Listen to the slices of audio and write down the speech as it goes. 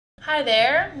Hi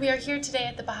there, we are here today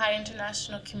at the Baha'i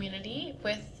International Community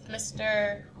with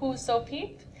Mr.Hou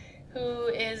Sopheap, who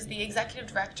is the Executive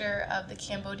Director of the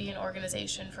Cambodian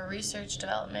Organization for Research,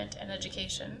 Development, and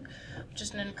Education, which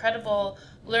is an incredible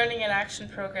learning and action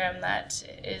program that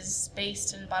is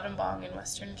based in Battambang in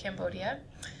Western Cambodia.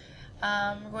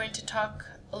 We're going to talk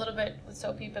a little bit with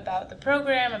Sopheap about the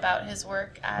program, about his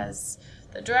work as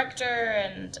the director,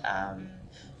 and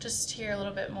just hear a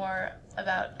little bit more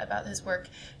about his work.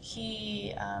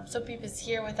 Sopheap is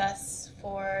here with us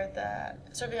for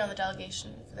serving on the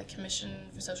delegation for the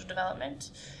Commission for Social Development,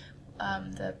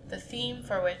 the theme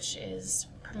for which is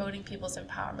promoting people's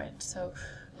empowerment. So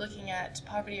looking at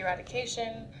poverty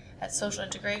eradication, at social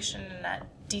integration, and at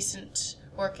decent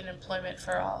work and employment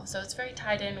for all. So it's very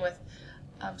tied in with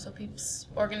Sopheap's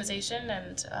organization,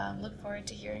 and look forward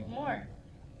to hearing more.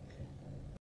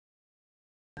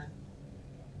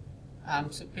 I'm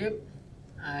Sopheap.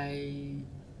 I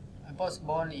was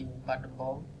born in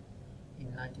Battambang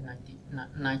in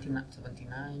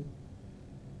 1979,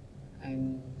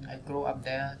 and I grew up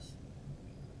there.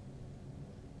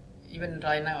 Even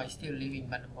right now, I still live in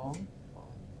Battambang,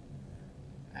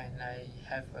 and I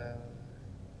have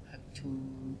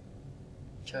two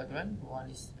children.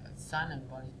 One is a son,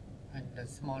 and the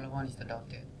smaller one is the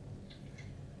daughter.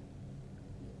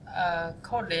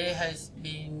 CORDE has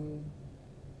been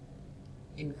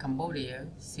in Cambodia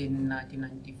since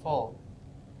 1994.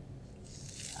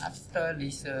 After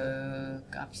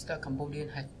Cambodian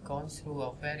had gone through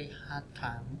a very hard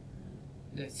time,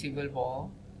 the civil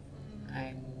war,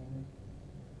 and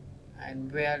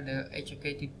where the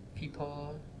educated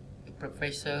people, the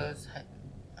professors,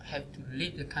 have to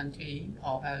leave the country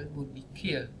or else would be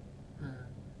killed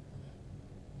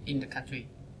in the country.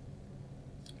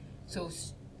 So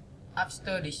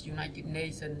after this United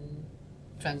Nations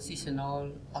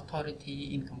Transitional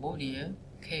Authority in Cambodia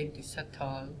came to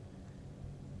settle,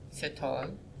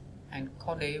 and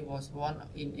CORDE was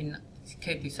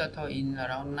came to settle in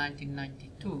around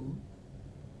 1992,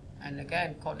 and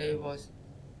again CORDE was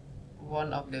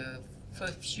one of the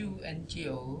first few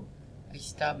NGO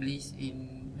established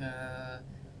in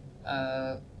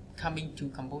coming to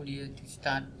Cambodia to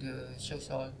start the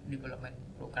social development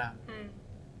program.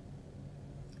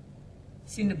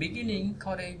 Since the beginning,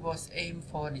 CORDE was aimed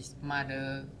for this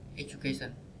mother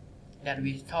education. That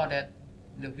we thought that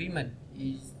the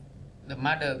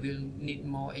mother will need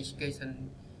more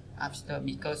education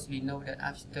because we know that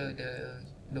after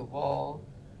the war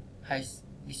has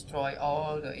destroyed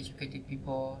all the educated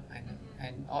people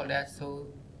and all that.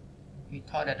 So we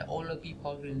thought that the older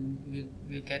people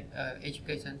will get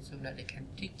education so that they can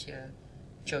teach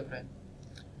children.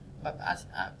 But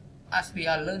as we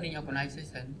are learning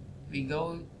organization, we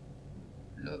go,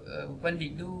 when we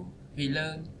do, we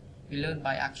learn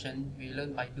by action, we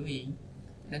learn by doing.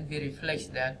 Then we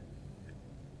reflect that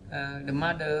the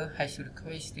mother has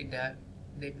requested that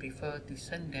they prefer to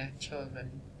send their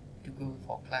children to go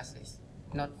for classes,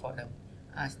 not for them,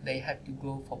 as they have to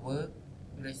go for work,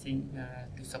 raising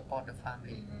to support the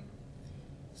family.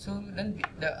 So then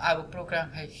our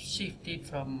program has shifted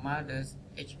from mother's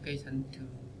education to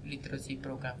literacy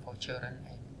program for children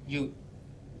and youth.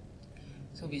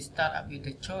 So we start up with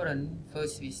the children.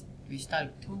 First we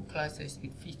start 2 classes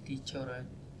with 50 children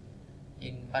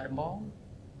in Battambang,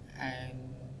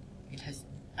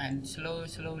 and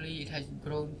slowly it has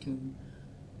grown to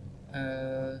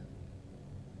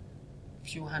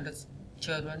few hundred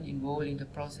children involved in the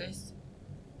process,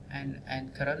 and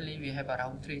currently we have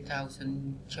around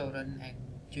 3,000 children and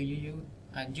junior youth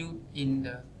and youth in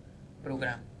the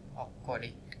program of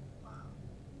CORDE.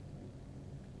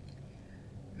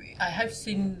 I have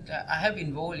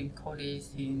involved in CORDE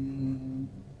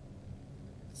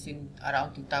since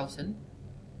around 2000,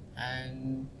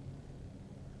 and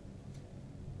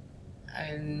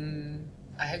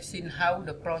I have seen how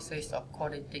the process of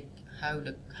CORDE how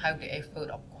the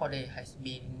effort of CORDE has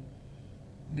been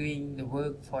doing the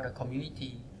work for the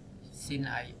community since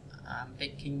I am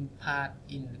taking part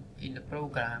in the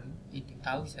program in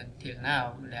 2000 till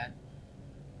now. That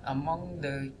among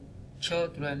the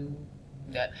children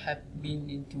that have been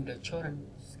into the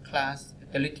children's class,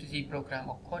 the literacy program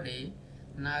of CORDE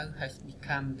now has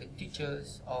become the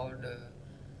teachers or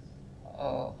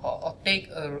take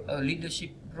a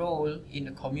leadership role in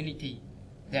the community,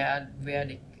 where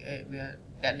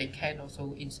they can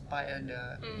also inspire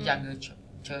the younger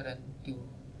children to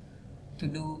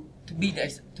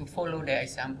follow their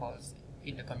examples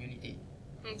in the community.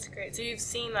 That's great. So you've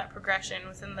seen that progression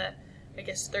within the, I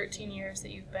guess, 13 years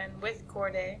that you've been with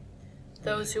CORDE.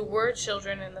 Those who were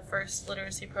children in the first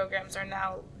literacy programs are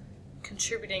now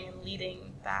contributing and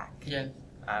leading back. Yes.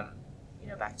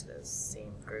 back to those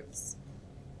same groups.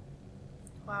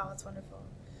 Wow, that's wonderful.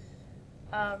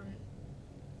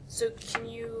 So can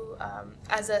you,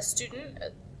 as a student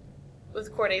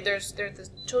with CORDE, there's the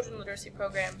children literacy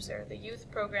programs, there are the youth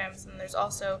programs, and there's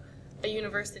also a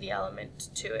university element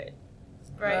to it,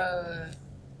 right?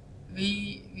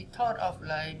 We thought of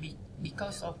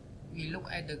because of we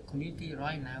look at the community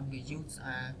right now, the youths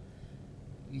are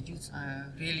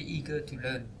really eager to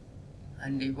learn,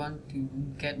 and they want to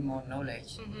get more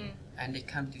knowledge, and they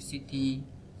come to city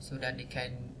so that they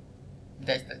can.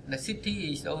 The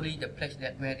city is only the place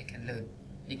where they can learn,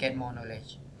 they get more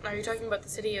knowledge. Are you talking about the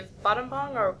city of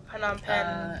Battambang or Phnom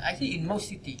Penh? I think in most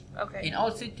city. Okay. In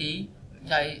all city,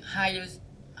 like higher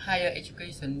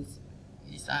education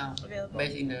is Available.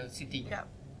 Based in the city. Yeah.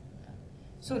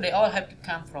 So they all have to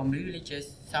come from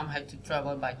villages. Some have to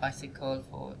travel by bicycle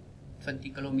for 20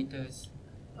 kilometers.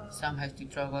 Oh. Some have to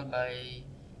travel by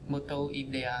motor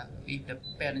if the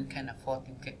parent can afford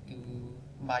to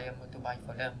buy a motorbike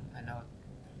for them and all.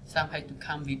 Some have to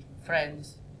come with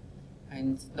friends,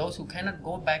 and those who cannot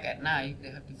go back at night, they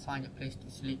have to find a place to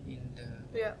sleep in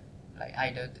like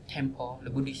either the temple, the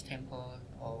Buddhist temple,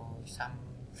 or some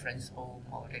friends' home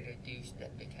or relatives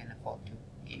that they can afford to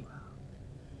give.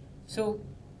 So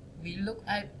we look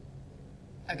at,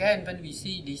 again, when we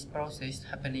see this process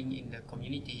happening in the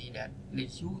community, that the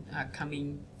youth are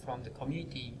coming from the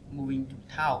community, moving to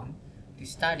town to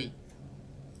study.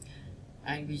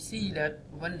 And we see that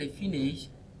when they finish,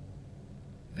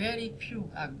 very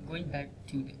few are going back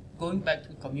to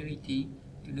the community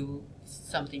to do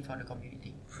something for the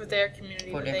community. For their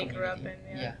community For that their they community. grew up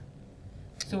in, yeah.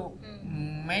 So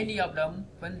many of them,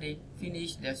 when they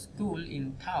finish their school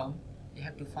in town, they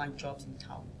have to find jobs in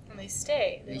town. And they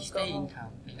stay. They don't stay go home. in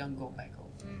town. They don't go back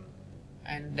home.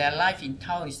 And their life in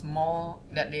town is more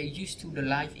that they're used to the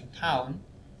life in town.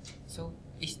 So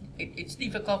it's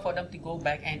difficult for them to go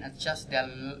back and adjust their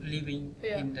living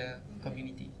in the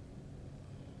community.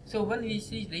 So when we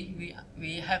see this,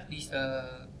 we have this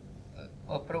a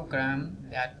program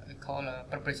that we call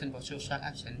Preparation for Social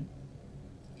Action.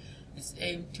 It's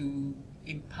aimed to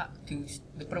impact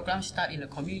the program start in a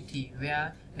community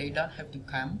where they don't have to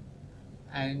come,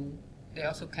 and they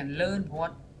also can learn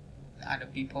what other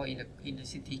people in the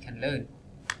city can learn,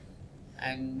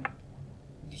 and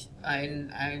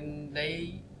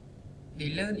they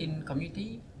learn in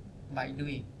community by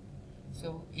doing.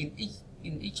 So in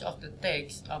each of the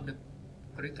texts of the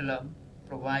curriculum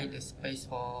provide a space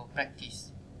for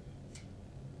practice,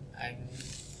 and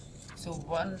so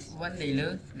when they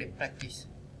learn, they practice,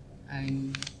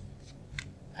 and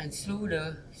through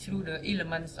the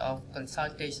elements of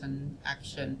consultation,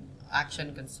 action,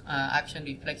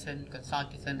 reflection,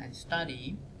 consultation, and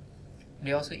study,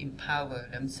 they also empower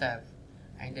themselves,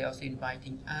 and they also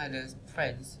inviting other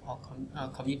friends or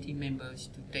community members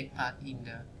to take part in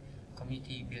the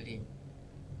community building.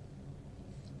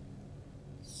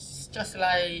 It's just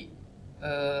like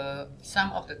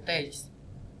some of the texts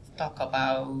talk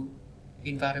about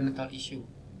environmental issue,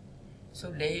 so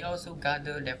they also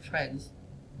gather their friends,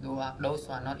 those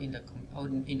who are not in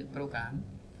the program,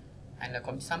 and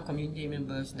some community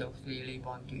members, those really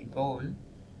want to involve,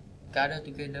 gather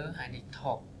together and they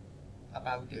talk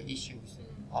about the issues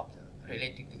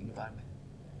related to environment.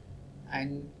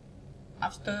 And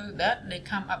after that, they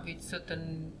come up with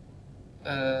certain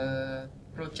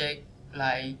project,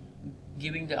 like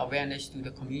giving the awareness to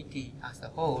the community as a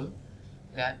whole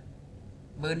that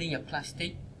burning a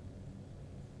plastic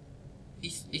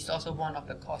is also one of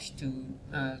the costs to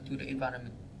the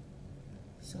environment.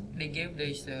 So they gave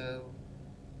this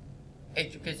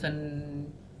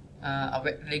education.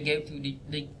 They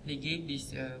gave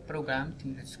this program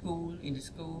to the school,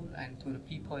 and to the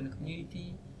people in the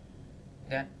community,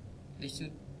 that they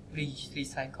should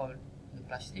recycle the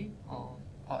plastic, or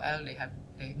else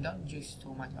they don't use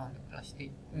too much on the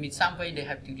plastic. I mean, some way they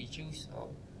have to reduce or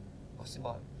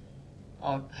possible,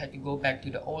 or have to go back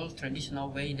to the old traditional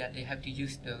way that they have to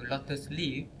use the lotus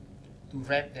leaf to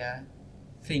wrap their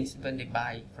things when they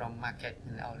buy from market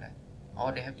and all that,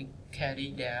 or they have to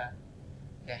carry their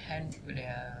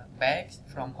bags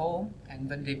from home, and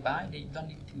when they buy, they don't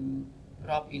need to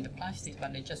wrap in the plastic,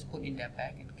 but they just put in their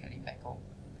bag and carry back home.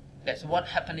 That's what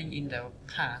happening in the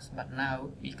past, but now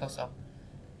because of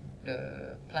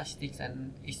the plastics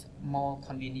and it's more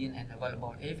convenient and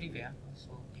available everywhere,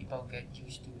 so people get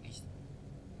used to this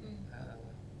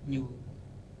new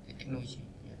technology.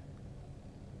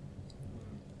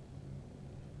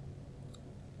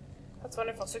 That's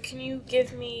wonderful. So can you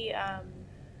give me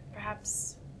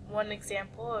perhaps one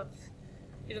example of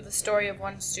the story of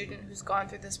one student who's gone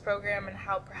through this program, and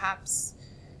how perhaps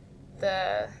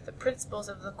the principles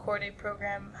of the CORDE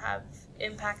program have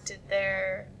impacted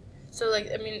their, so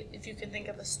like, I mean, if you can think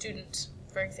of a student,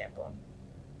 for example,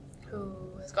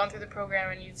 who has gone through the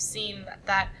program and you've seen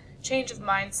that change of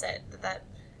mindset, that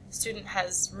student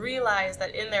has realized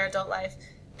that in their adult life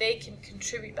they can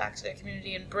contribute back to their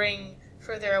community and bring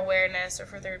further awareness or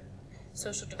further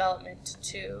social development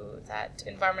to that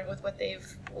environment with what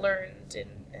they've learned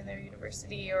in their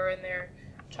university or in their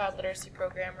child literacy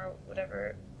program or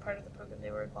whatever part of the program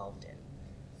they were involved in.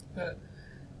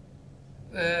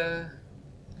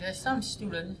 There's some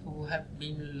students who have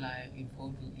been like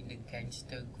involved in the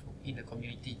gangster group in the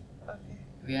community. Okay.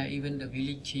 Where even the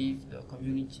village chief, the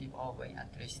community chief always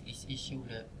address this issue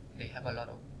that they have a lot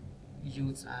of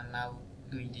youths are now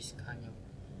doing this kind of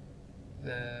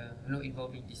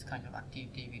involving this kind of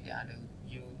activity with the other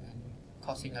youth and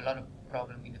causing a lot of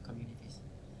problem in the communities.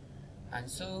 And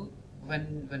so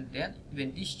when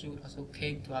this youth also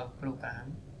came to our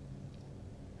program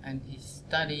and he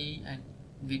studied and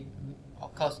with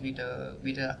of course with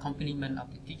the accompaniment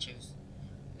of the teachers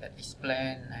that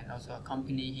explain and also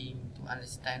accompany him to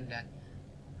understand that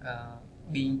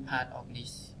being part of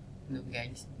this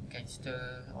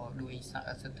gangster or doing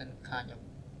a certain kind of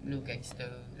gangster,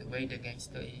 the way the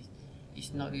gangster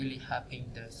is not really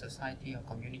helping the society or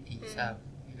community itself,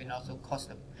 even also cause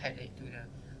a headache to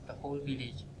the whole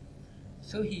village.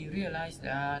 So he realized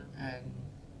that and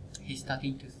he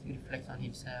started to reflect on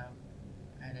himself,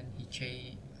 and then he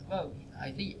changed. Well,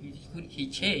 I think he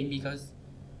changed because,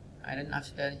 and then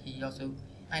after that he also,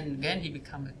 and again he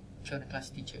became a children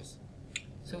class teachers.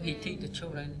 So he teach the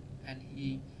children and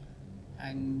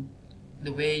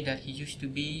the way that he used to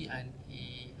be, and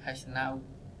he has now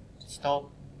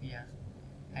stopped. Yeah,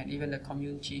 and even the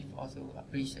community chief also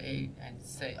appreciate and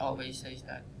always says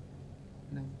that,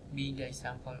 being the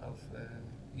example of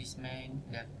this man,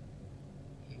 that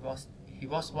he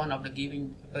was one of the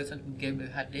giving person who gave the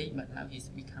headache, but now he's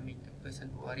becoming the person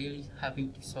who are really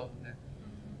having to solve the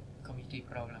community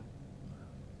problem.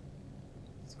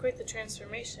 It's quite the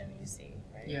transformation you see,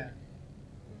 right? Yeah.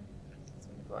 That's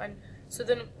wonderful. And so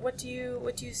then, what do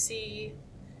you see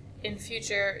in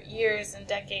future years and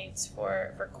decades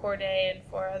for CORDE and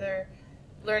for other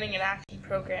learning and action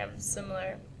programs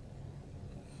similar?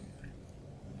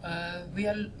 We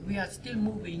are still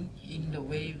moving in the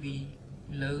way we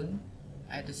learn.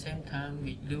 At the same time,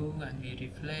 we do and we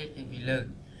reflect and we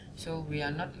learn. So we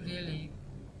are not really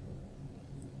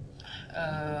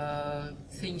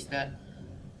things that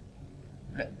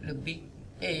the big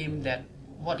aim that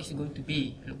what is going to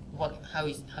be, how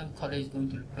CORDE is going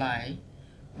to apply.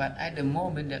 But at the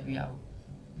moment that we are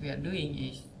doing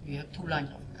is we have two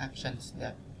lines of actions.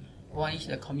 That one is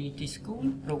the community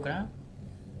school program.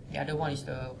 The other one is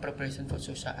the preparation for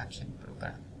social action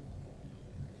program.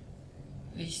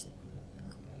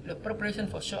 The preparation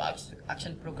for social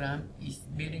action program is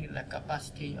building the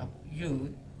capacity of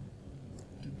youth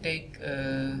to take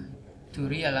to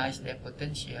realize their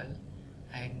potential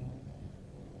and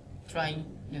trying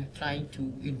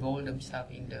to involve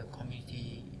themselves in the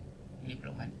community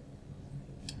development.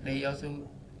 They also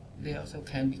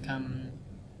can become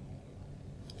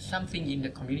something in the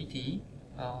community.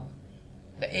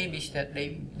 The aim is that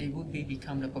they would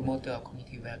become the promoter of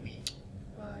community well-being.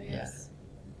 Oh, yes. Yeah.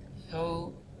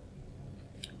 So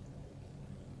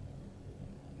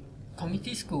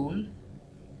community school,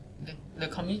 the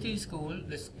community school,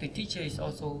 the teachers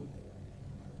also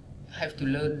have to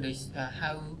learn this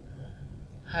how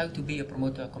to be a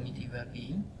promoter of community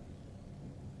well-being,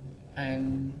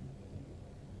 and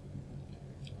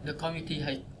the committee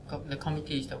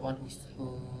is the one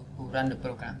who run the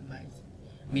program, right?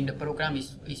 I mean, the program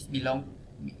belongs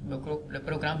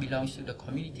to the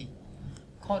community.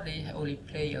 CORDE only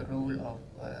play a role of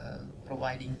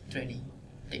providing training,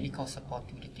 technical support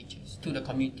to the teachers, to the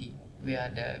community where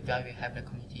we have the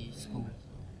community school,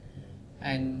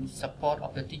 and support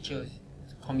of the teachers.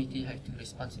 The community has to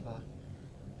responsible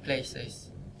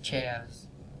places, chairs,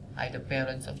 either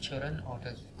parents of children or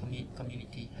the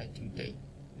community had to take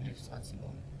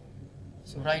responsible.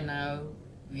 So right now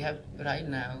we have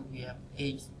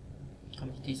 8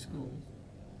 community schools.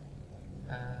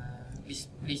 This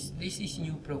is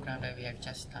new program that we have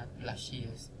just started last year.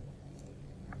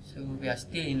 So we are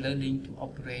still in learning to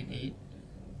operate it,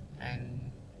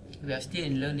 and we are still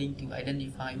in learning to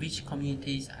identify which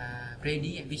communities are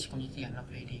ready and which communities are not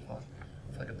ready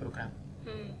for the program.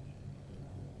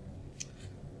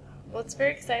 Well, it's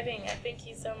very exciting. I thank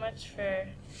you so much for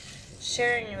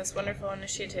sharing this wonderful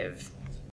initiative.